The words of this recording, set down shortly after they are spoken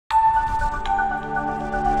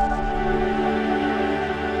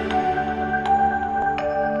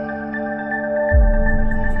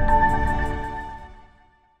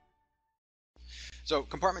So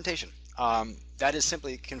compartmentation, that is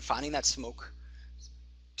simply confining that smoke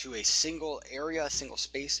to a single area, a single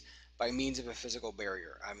space by means of a physical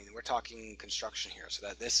barrier. I mean, we're talking construction here, so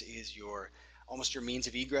that this is your almost your means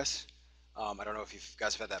of egress. I don't know if you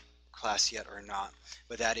guys have had that class yet or not,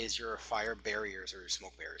 but that is your fire barriers or your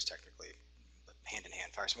smoke barriers, technically, hand in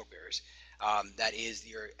hand, fire smoke barriers. That is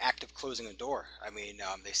your act of closing a door. I mean,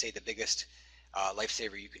 they say the biggest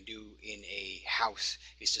lifesaver you can do in a house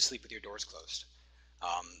is to sleep with your doors closed.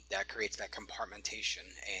 That creates that compartmentation,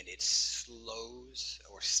 and it slows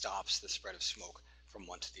or stops the spread of smoke from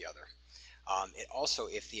one to the other. It also,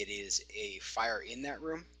 if it is a fire in that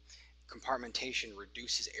room, compartmentation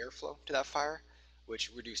reduces airflow to that fire,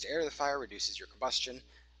 which reduced air to the fire reduces your combustion,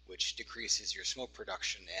 which decreases your smoke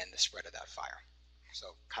production and the spread of that fire. So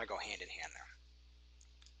kind of go hand in hand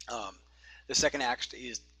there. The second act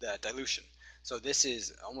is the dilution. So this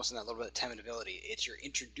is almost in that little bit of temperability. It's you're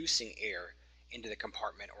introducing air into the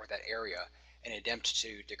compartment or that area in an attempt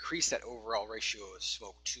to decrease that overall ratio of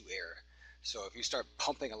smoke to air. So if you start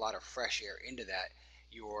pumping a lot of fresh air into that,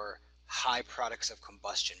 your high products of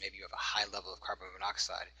combustion, maybe you have a high level of carbon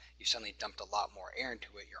monoxide, you suddenly dumped a lot more air into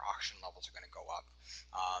it, your oxygen levels are going to go up.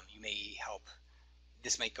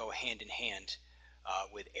 This might go hand in hand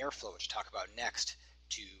with airflow, which we'll talk about next,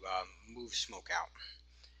 to move smoke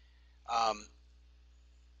out.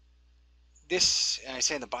 This, and I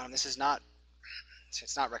say in the bottom, this is not,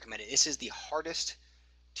 it's not recommended. This is the hardest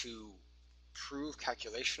to prove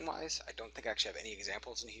calculation-wise. I don't think I actually have any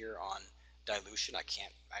examples in here on dilution.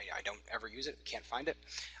 I don't ever use it, can't find it.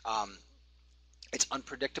 It's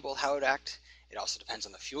unpredictable how it acts. It also depends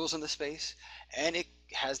on the fuels in the space, and it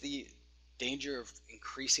has the danger of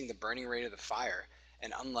increasing the burning rate of the fire.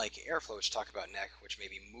 And unlike airflow, which we'll talk about next, which may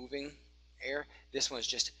be moving air, this one's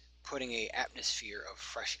just putting an atmosphere of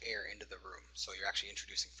fresh air into the room. So you're actually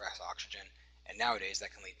introducing fresh oxygen, and nowadays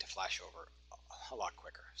that can lead to flashover a lot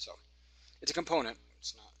quicker. So it's a component.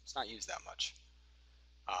 It's not used that much.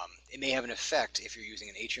 It may have an effect if you're using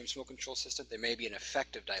an atrium smoke control system. There may be an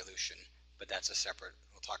effect of dilution, but that's a separate.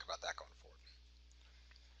 We'll talk about that going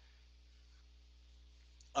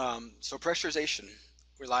forward. So pressurization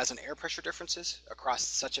relies on air pressure differences across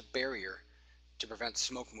such a barrier to prevent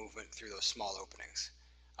smoke movement through those small openings.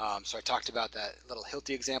 So I talked about that little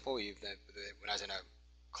Hilti example. When I was in a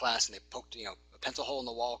class and they poked, a pencil hole in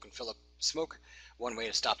the wall can fill up smoke. One way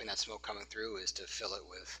of stopping that smoke coming through is to fill it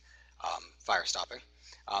with fire stopping.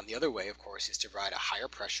 The other way, of course, is to provide a higher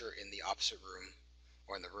pressure in the opposite room,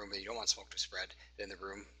 or in the room that you don't want smoke to spread, than the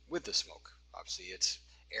room with the smoke. Obviously,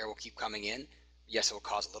 air will keep coming in. Yes, it will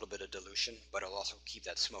cause a little bit of dilution, but it will also keep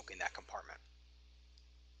that smoke in that compartment.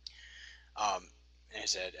 And I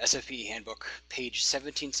said, SFP handbook, page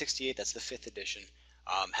 1768, that's the 5th edition,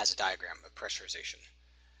 has a diagram of pressurization.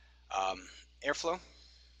 Airflow,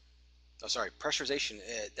 pressurization,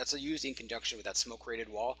 that's used in conjunction with that smoke-rated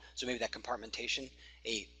wall. So maybe that compartmentation,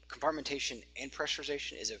 and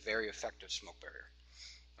pressurization is a very effective smoke barrier.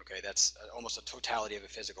 Okay, that's almost a totality of a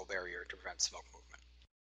physical barrier to prevent smoke movement.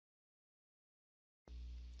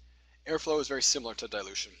 Airflow is very similar to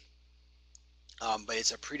dilution, but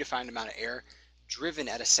it's a predefined amount of air driven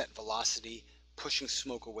at a set velocity, pushing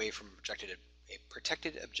smoke away from a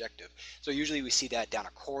protected objective. So usually we see that down a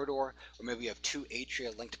corridor, or maybe we have two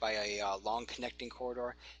atria linked by a long connecting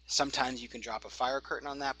corridor. Sometimes you can drop a fire curtain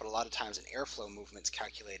on that, but a lot of times an airflow movement is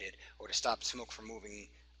calculated, or to stop smoke from moving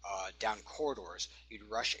down corridors, you'd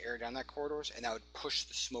rush air down that corridors, and that would push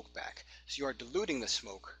the smoke back. So you are diluting the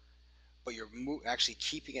smoke, but you're actually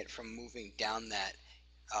keeping it from moving down that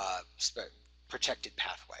protected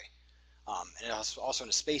pathway. And also in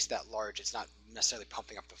a space that large, it's not necessarily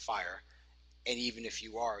pumping up the fire. And even if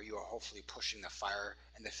you are hopefully pushing the fire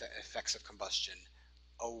and the effects of combustion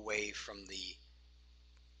away from the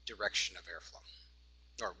direction of airflow,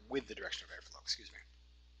 or with the direction of airflow, excuse me.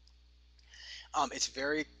 It's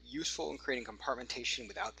very useful in creating compartmentation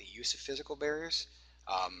without the use of physical barriers.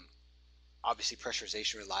 Obviously,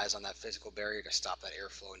 pressurization relies on that physical barrier to stop that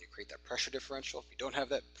airflow, and you create that pressure differential. If you don't have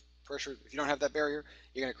that barrier,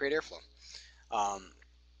 you're going to create airflow.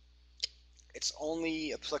 It's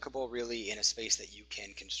only applicable really in a space that you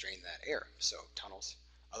can constrain that air, so tunnels,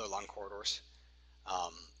 other long corridors.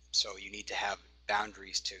 So you need to have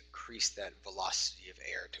boundaries to increase that velocity of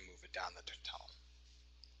air to move it down the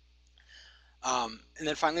tunnel. And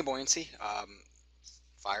then finally, buoyancy.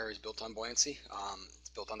 Fire is built on buoyancy. It's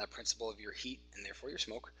built on that principle of your heat, and therefore your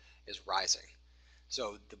smoke, is rising.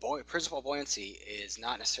 So the principle of buoyancy is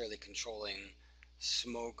not necessarily controlling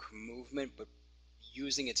smoke movement, but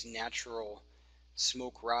using its natural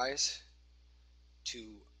smoke rise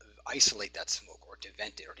to isolate that smoke or to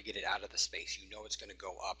vent it or to get it out of the space. You know it's going to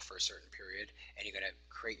go up for a certain period, and you're going to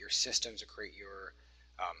create your systems or create your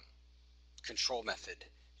control method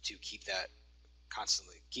to keep that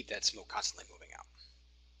smoke constantly moving out.